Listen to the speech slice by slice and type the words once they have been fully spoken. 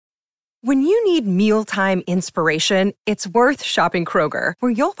When you need mealtime inspiration, it's worth shopping Kroger,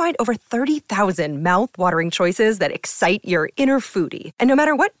 where you'll find over 30,000 mouth-watering choices that excite your inner foodie. And no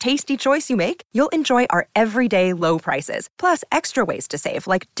matter what tasty choice you make, you'll enjoy our everyday low prices, plus extra ways to save,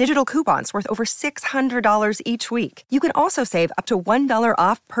 like digital coupons worth over $600 each week. You can also save up to $1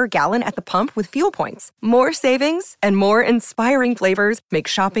 off per gallon at the pump with fuel points. More savings and more inspiring flavors make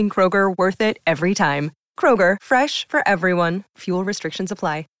shopping Kroger worth it every time. Kroger, fresh for everyone. Fuel restrictions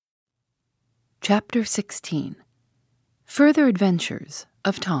apply. Chapter 16. Further Adventures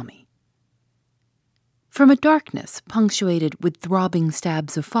of Tommy. From a darkness punctuated with throbbing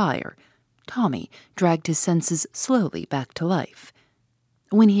stabs of fire, Tommy dragged his senses slowly back to life.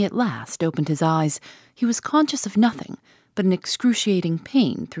 When he at last opened his eyes, he was conscious of nothing but an excruciating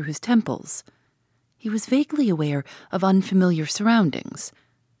pain through his temples. He was vaguely aware of unfamiliar surroundings.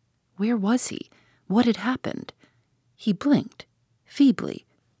 Where was he? What had happened? He blinked, feebly.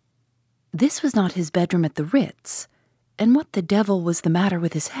 This was not his bedroom at the Ritz, and what the devil was the matter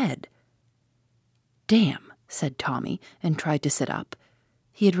with his head? "Damn," said Tommy, and tried to sit up.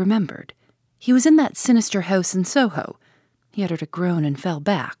 He had remembered. He was in that sinister house in Soho. He uttered a groan and fell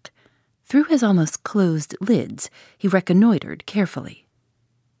back. Through his almost closed lids, he reconnoitered carefully.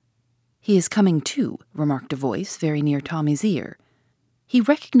 "He is coming too," remarked a voice very near Tommy's ear. He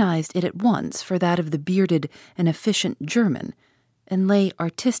recognized it at once for that of the bearded and efficient German, and lay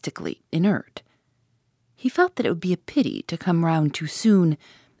artistically inert. He felt that it would be a pity to come round too soon,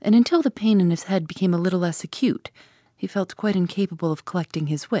 and until the pain in his head became a little less acute, he felt quite incapable of collecting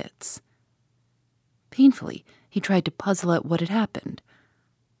his wits. Painfully, he tried to puzzle out what had happened.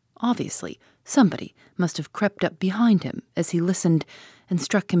 Obviously, somebody must have crept up behind him as he listened and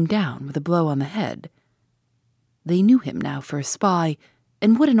struck him down with a blow on the head. They knew him now for a spy,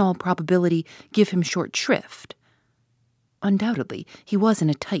 and would in all probability give him short shrift. Undoubtedly, he was in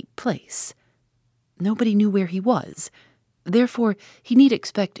a tight place. Nobody knew where he was. Therefore, he need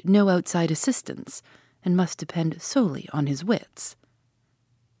expect no outside assistance, and must depend solely on his wits.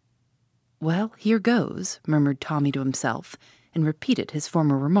 "Well, here goes," murmured Tommy to himself, and repeated his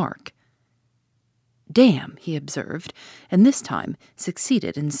former remark. "Damn," he observed, and this time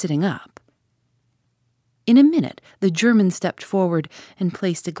succeeded in sitting up. In a minute, the German stepped forward and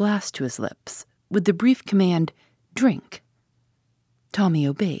placed a glass to his lips, with the brief command, "Drink." Tommy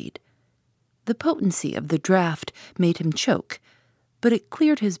obeyed. The potency of the draught made him choke, but it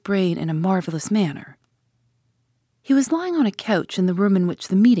cleared his brain in a marvelous manner. He was lying on a couch in the room in which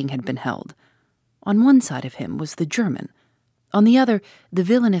the meeting had been held. On one side of him was the German, on the other the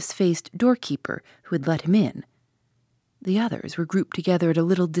villainous-faced doorkeeper who had let him in. The others were grouped together at a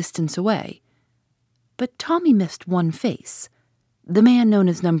little distance away. But Tommy missed one face. The man known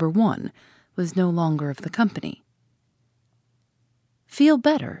as Number 1 was no longer of the company. "Feel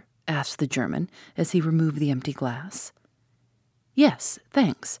better?" asked the German as he removed the empty glass. "Yes,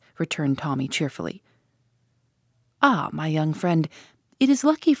 thanks," returned Tommy cheerfully. "Ah, my young friend, it is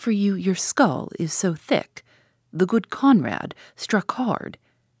lucky for you your skull is so thick. The good Conrad struck hard."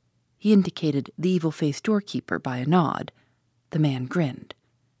 He indicated the evil-faced doorkeeper by a nod. The man grinned.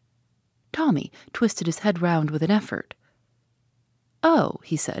 Tommy twisted his head round with an effort. "Oh,"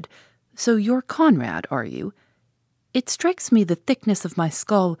 he said, "so you're Conrad, are you? It strikes me the thickness of my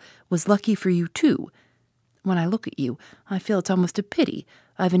skull was lucky for you, too. When I look at you, I feel it's almost a pity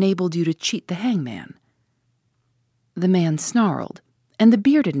I've enabled you to cheat the hangman." The man snarled, and the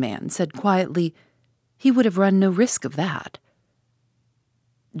bearded man said quietly, "He would have run no risk of that."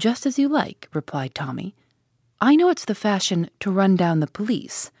 "Just as you like," replied Tommy. "I know it's the fashion to run down the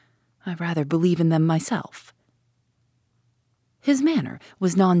police. I rather believe in them myself." His manner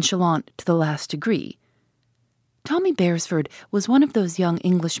was nonchalant to the last degree. Tommy Beresford was one of those young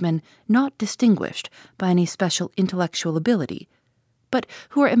Englishmen not distinguished by any special intellectual ability, but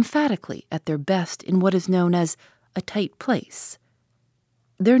who are emphatically at their best in what is known as a tight place.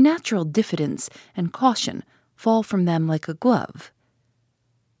 Their natural diffidence and caution fall from them like a glove.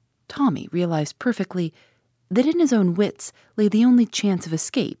 Tommy realized perfectly that in his own wits lay the only chance of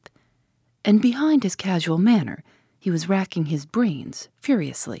escape, and behind his casual manner he was racking his brains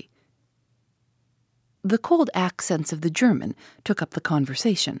furiously. The cold accents of the German took up the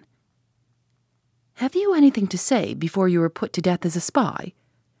conversation. "Have you anything to say before you were put to death as a spy?"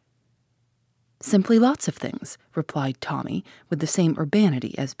 "Simply lots of things," replied Tommy with the same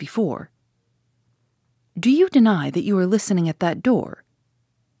urbanity as before. "Do you deny that you were listening at that door?"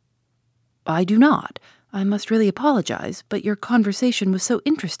 "I do not. I must really apologize, but your conversation was so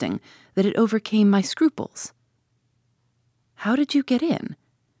interesting that it overcame my scruples." "How did you get in?"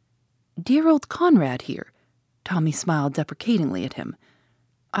 "Dear old Conrad here." Tommy smiled deprecatingly at him.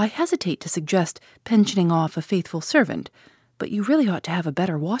 I hesitate to suggest pensioning off a faithful servant, but you really ought to have a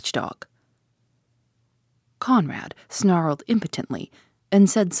better watchdog." Conrad snarled impotently and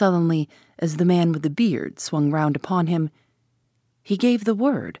said sullenly, as the man with the beard swung round upon him, "He gave the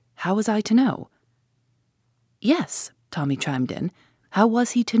word. How was I to know?" "Yes," Tommy chimed in. "How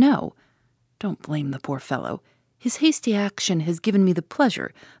was he to know? Don't blame the poor fellow. His hasty action has given me the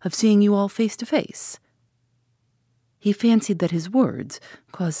pleasure of seeing you all face to face." He fancied that his words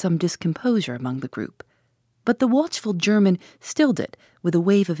caused some discomposure among the group, but the watchful German stilled it with a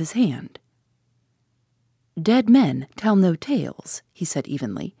wave of his hand. "Dead men tell no tales," he said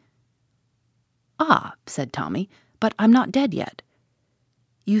evenly. "Ah," said Tommy, "but I'm not dead yet."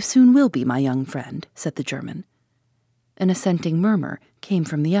 "You soon will be, my young friend," said the German. An assenting murmur came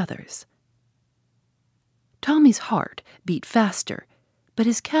from the others. Tommy's heart beat faster, but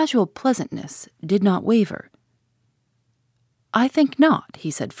his casual pleasantness did not waver. "I think not," he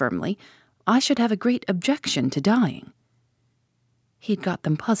said firmly. "I should have a great objection to dying." He'd got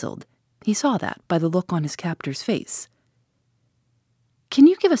them puzzled. He saw that by the look on his captor's face. "Can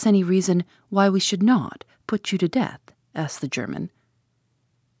you give us any reason why we should not put you to death?" asked the German.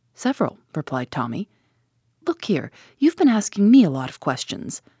 "Several," replied Tommy. "Look here, you've been asking me a lot of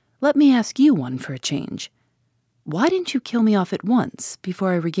questions. Let me ask you one for a change. Why didn't you kill me off at once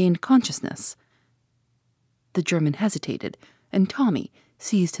before I regained consciousness?" The German hesitated, and Tommy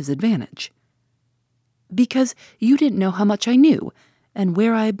seized his advantage. "Because you didn't know how much I knew, and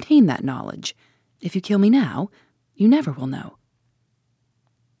where I obtained that knowledge. If you kill me now, you never will know."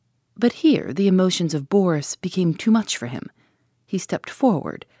 But here the emotions of Boris became too much for him. He stepped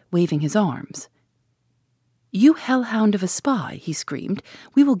forward, waving his arms. "You hellhound of a spy," he screamed.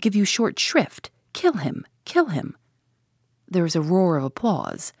 "We will give you short shrift. Kill him! Kill him!" There was a roar of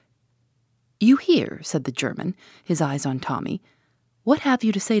applause. "You hear," said the German, his eyes on Tommy. "What have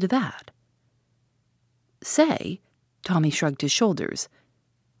you to say to that?" "Say?" Tommy shrugged his shoulders.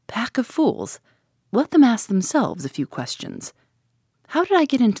 "Pack of fools. Let them ask themselves a few questions. How did I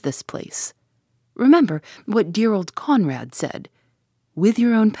get into this place? Remember what dear old Conrad said. With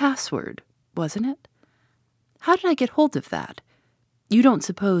your own password, wasn't it? How did I get hold of that? You don't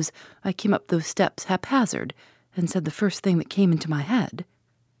suppose I came up those steps haphazard and said the first thing that came into my head?"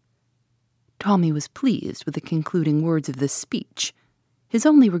 Tommy was pleased with the concluding words of this speech. His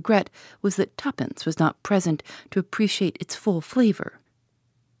only regret was that Tuppence was not present to appreciate its full flavor.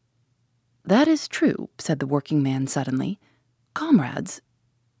 "That is true," said the working man suddenly. "Comrades,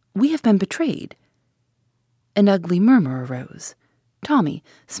 we have been betrayed." An ugly murmur arose. Tommy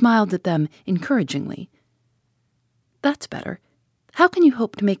smiled at them encouragingly. "That's better. How can you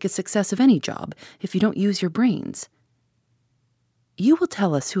hope to make a success of any job if you don't use your brains?" "You will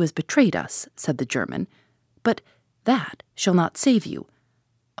tell us who has betrayed us," said the German, "but that shall not save you.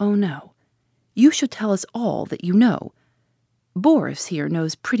 Oh, no. You shall tell us all that you know. Boris here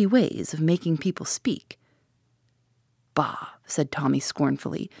knows pretty ways of making people speak." "Bah," said Tommy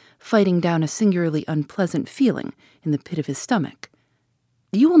scornfully, fighting down a singularly unpleasant feeling in the pit of his stomach.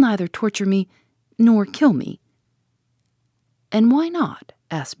 "You will neither torture me nor kill me." "And why not?"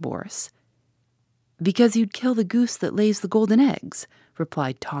 asked Boris. "Because you'd kill the goose that lays the golden eggs,"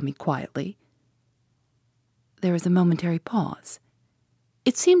 replied Tommy quietly. There was a momentary pause.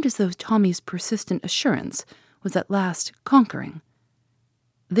 It seemed as though Tommy's persistent assurance was at last conquering.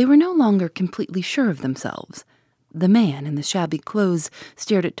 They were no longer completely sure of themselves. The man in the shabby clothes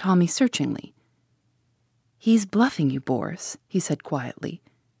stared at Tommy searchingly. "He's bluffing you, Boris," he said quietly.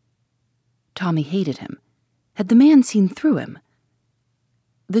 Tommy hated him. Had the man seen through him?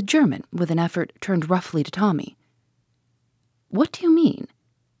 The German, with an effort, turned roughly to Tommy. "What do you mean?"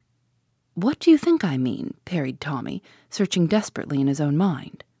 "What do you think I mean?" parried Tommy, searching desperately in his own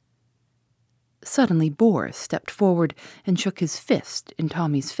mind. Suddenly Boris stepped forward and shook his fist in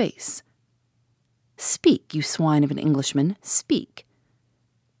Tommy's face. "Speak, you swine of an Englishman, speak."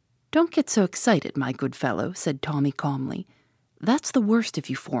 "Don't get so excited, my good fellow," said Tommy calmly. "That's the worst of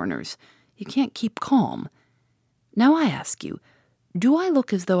you foreigners. You can't keep calm. Now I ask you, do I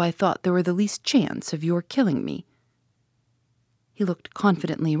look as though I thought there were the least chance of your killing me?" He looked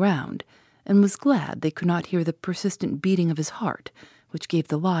confidently round, and was glad they could not hear the persistent beating of his heart, which gave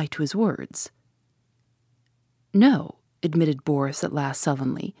the lie to his words. "No," admitted Boris at last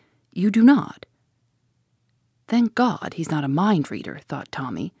sullenly, "you do not." Thank God he's not a mind reader, thought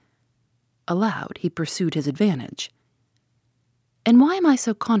Tommy. Aloud, he pursued his advantage. "And why am I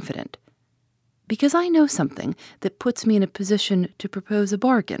so confident? Because I know something that puts me in a position to propose a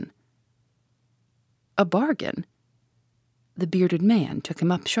bargain." "A bargain?" The bearded man took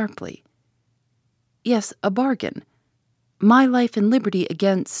him up sharply. "Yes, a bargain. My life and liberty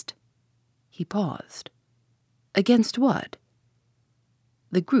against—" He paused. "Against what?"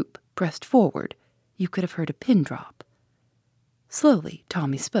 The group pressed forward. You could have heard a pin drop. Slowly,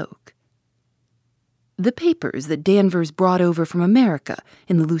 Tommy spoke. "The papers that Danvers brought over from America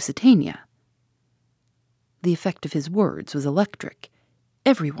in the Lusitania." The effect of his words was electric.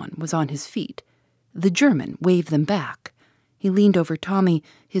 Everyone was on his feet. The German waved them back. He leaned over Tommy,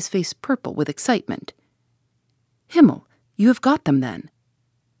 his face purple with excitement. "Himmel, you have got them, then?"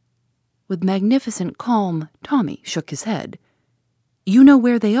 With magnificent calm, Tommy shook his head. "You know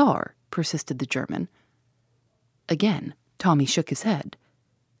where they are," persisted the German. Again, Tommy shook his head.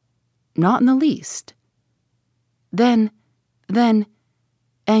 "Not in the least." Then,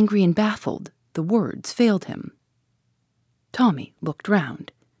 angry and baffled, the words failed him. Tommy looked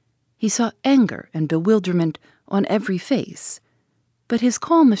round. He saw anger and bewilderment on every face, but his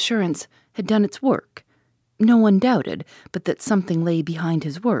calm assurance had done its work. No one doubted but that something lay behind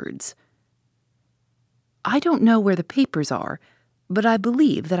his words. "I don't know where the papers are, but I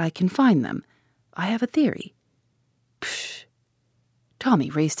believe that I can find them. I have a theory." "Psh!" Tommy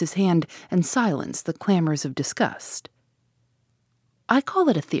raised his hand and silenced the clamors of disgust. "I call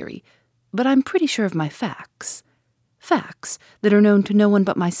it a theory, but I'm pretty sure of my facts. Facts that are known to no one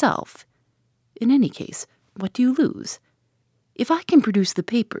but myself. In any case, what do you lose? If I can produce the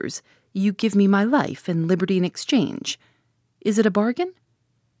papers, you give me my life and liberty in exchange. Is it a bargain?"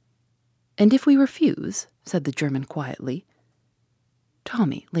 "And if we refuse?" said the German quietly.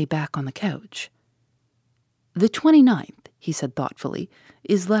 Tommy lay back on the couch. "The 29th, he said thoughtfully,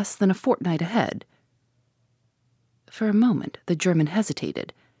 "is less than a fortnight ahead." For a moment the German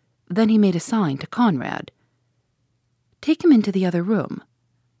hesitated. Then he made a sign to Conrad. "Take him into the other room."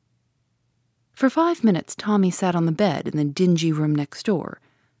 For 5 minutes Tommy sat on the bed in the dingy room next door.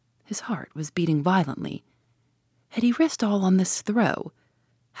 His heart was beating violently. Had he risked all on this throw?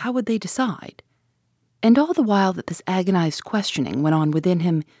 How would they decide? And all the while that this agonized questioning went on within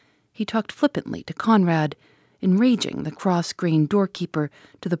him, he talked flippantly to Conrad, enraging the cross-grained doorkeeper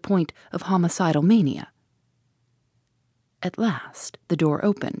to the point of homicidal mania. At last the door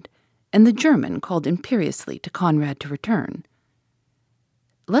opened, and the German called imperiously to Conrad to return.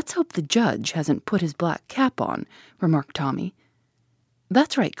 "Let's hope the judge hasn't put his black cap on," remarked Tommy.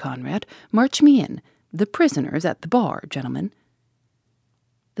 "That's right, Conrad. March me in. The prisoner's at the bar, gentlemen."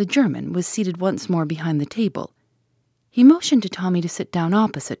 The German was seated once more behind the table. He motioned to Tommy to sit down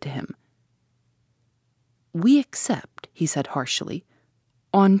opposite to him. "We accept," he said harshly,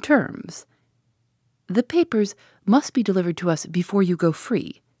 "on terms. The papers must be delivered to us before you go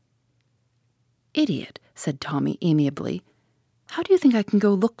free." "Idiot," said Tommy amiably. "How do you think I can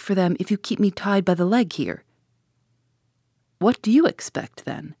go look for them if you keep me tied by the leg here?" "What do you expect,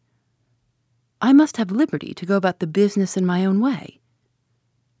 then?" "I must have liberty to go about the business in my own way."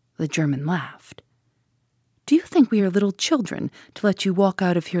 The German laughed. "Do you think we are little children to let you walk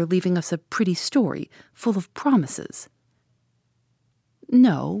out of here leaving us a pretty story full of promises?"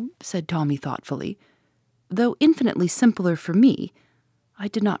 "No," said Tommy thoughtfully. "Though infinitely simpler for me, I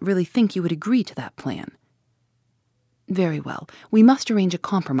did not really think you would agree to that plan." "Very well, we must arrange a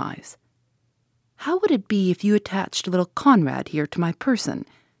compromise. How would it be if you attached little Conrad here to my person?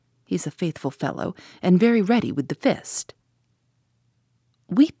 He's a faithful fellow, and very ready with the fist."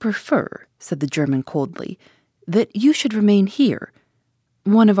 "We prefer," said the German coldly, "that you should remain here.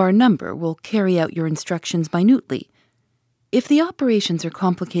 One of our number will carry out your instructions minutely. If the operations are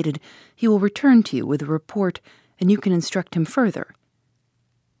complicated, he will return to you with a report, and you can instruct him further."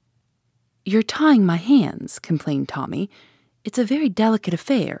 "You're tying my hands," complained Tommy. "It's a very delicate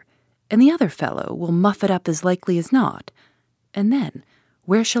affair, and the other fellow will muff it up as likely as not. And then,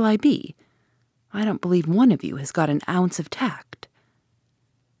 where shall I be? I don't believe one of you has got an ounce of tact."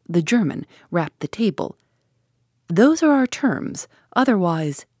 The German rapped the table. "Those are our terms,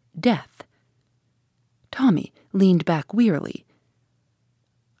 otherwise, death." Tommy leaned back wearily.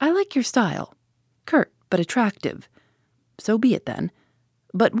 "I like your style. Curt but attractive. So be it then.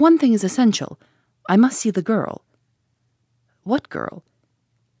 But one thing is essential. I must see the girl." "What girl?"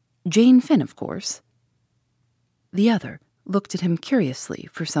 "Jane Finn, of course." The other looked at him curiously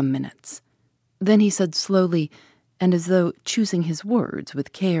for some minutes. Then he said slowly, and as though choosing his words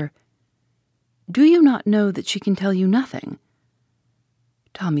with care, "Do you not know that she can tell you nothing?"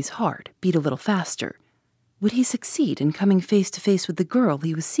 Tommy's heart beat a little faster. Would he succeed in coming face to face with the girl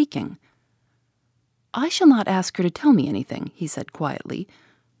he was seeking? "I shall not ask her to tell me anything," he said quietly.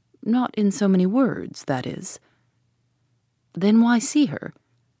 "Not in so many words, that is." "Then why see her?"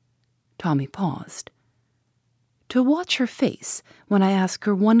 Tommy paused. "To watch her face when I ask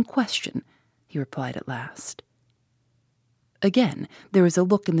her one question," he replied at last. Again, there was a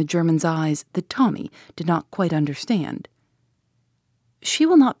look in the German's eyes that Tommy did not quite understand. "She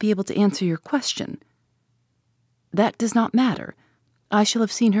will not be able to answer your question." "That does not matter. I shall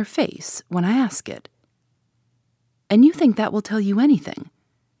have seen her face when I ask it." "And you think that will tell you anything?"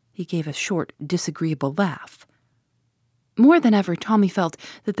 He gave a short, disagreeable laugh. More than ever, Tommy felt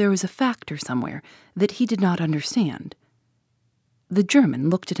that there was a factor somewhere that he did not understand. The German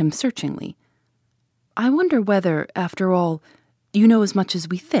looked at him searchingly. "I wonder whether, after all, you know as much as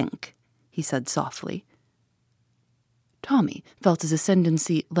we think," he said softly. Tommy felt his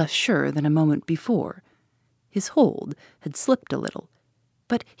ascendancy less sure than a moment before. His hold had slipped a little,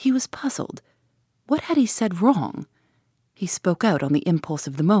 but he was puzzled. What had he said wrong? He spoke out on the impulse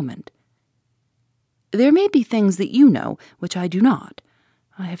of the moment. "There may be things that you know which I do not.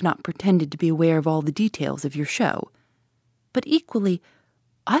 I have not pretended to be aware of all the details of your show. But equally,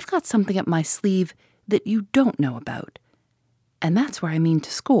 I've got something up my sleeve that you don't know about. And that's where I mean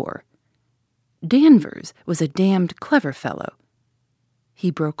to score. Danvers was a damned clever fellow."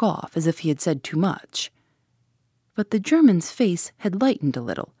 He broke off as if he had said too much. But the German's face had lightened a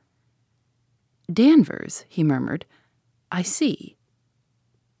little. "Danvers," he murmured. "I see."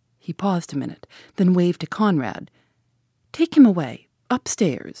 He paused a minute, then waved to Conrad. "Take him away,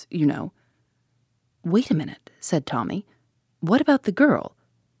 upstairs, you know." "Wait a minute," said Tommy. "What about the girl?"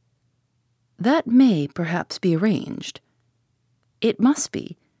 "That may perhaps be arranged." "It must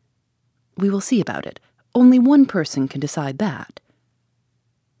be." "We will see about it. Only one person can decide that."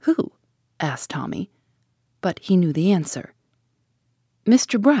 "Who?" asked Tommy, but he knew the answer.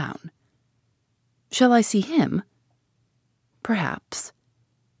 "Mr. Brown." "Shall I see him?" "Perhaps."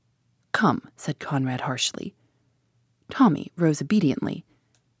 "Come," said Conrad harshly. Tommy rose obediently.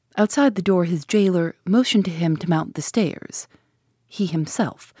 Outside the door his jailer motioned to him to mount the stairs. He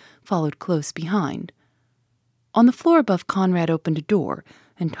himself followed close behind. On the floor above, Conrad opened a door,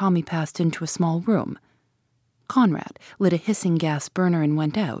 and Tommy passed into a small room. Conrad lit a hissing gas burner and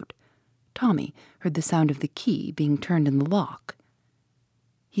went out. Tommy heard the sound of the key being turned in the lock.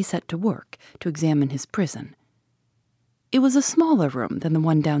 He set to work to examine his prison. It was a smaller room than the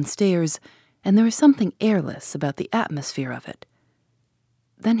one downstairs, and there was something airless about the atmosphere of it.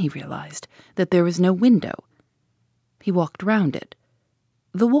 Then he realized that there was no window. He walked round it.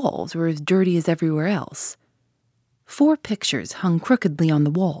 The walls were as dirty as everywhere else. 4 pictures hung crookedly on the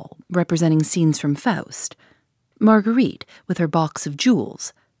wall, representing scenes from Faust. Marguerite with her box of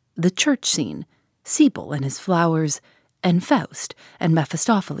jewels, the church scene, Siebel and his flowers, and Faust and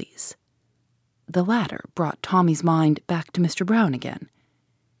Mephistopheles. The latter brought Tommy's mind back to Mr. Brown again.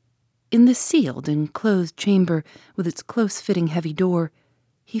 In this sealed and closed chamber with its close-fitting heavy door,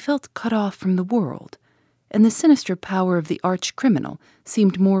 he felt cut off from the world, and the sinister power of the arch-criminal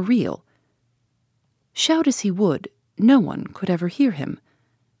seemed more real. Shout as he would, no one could ever hear him.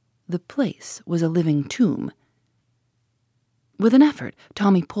 The place was a living tomb. With an effort,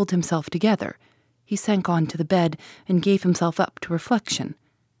 Tommy pulled himself together. He sank onto the bed and gave himself up to reflection.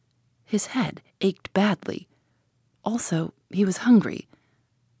 His head ached badly. Also, he was hungry.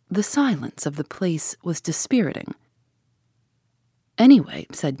 The silence of the place was dispiriting. "Anyway,"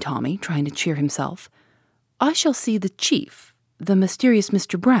 said Tommy, trying to cheer himself, "I shall see the chief, the mysterious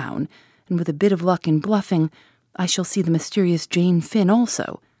Mr. Brown, and with a bit of luck in bluffing, I shall see the mysterious Jane Finn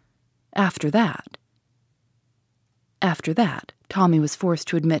also. After that, Tommy was forced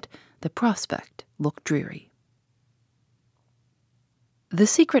to admit the prospect looked dreary. The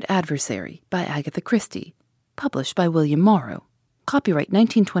Secret Adversary by Agatha Christie, published by William Morrow. Copyright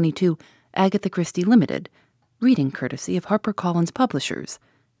 1922, Agatha Christie Limited. Reading courtesy of HarperCollins Publishers.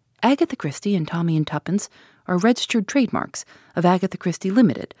 Agatha Christie and Tommy and Tuppence are registered trademarks of Agatha Christie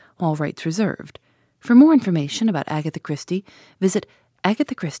Limited, all rights reserved. For more information about Agatha Christie, visit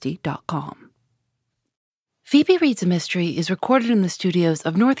agathachristie.com. Phoebe Reads a Mystery is recorded in the studios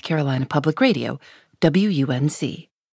of North Carolina Public Radio, WUNC.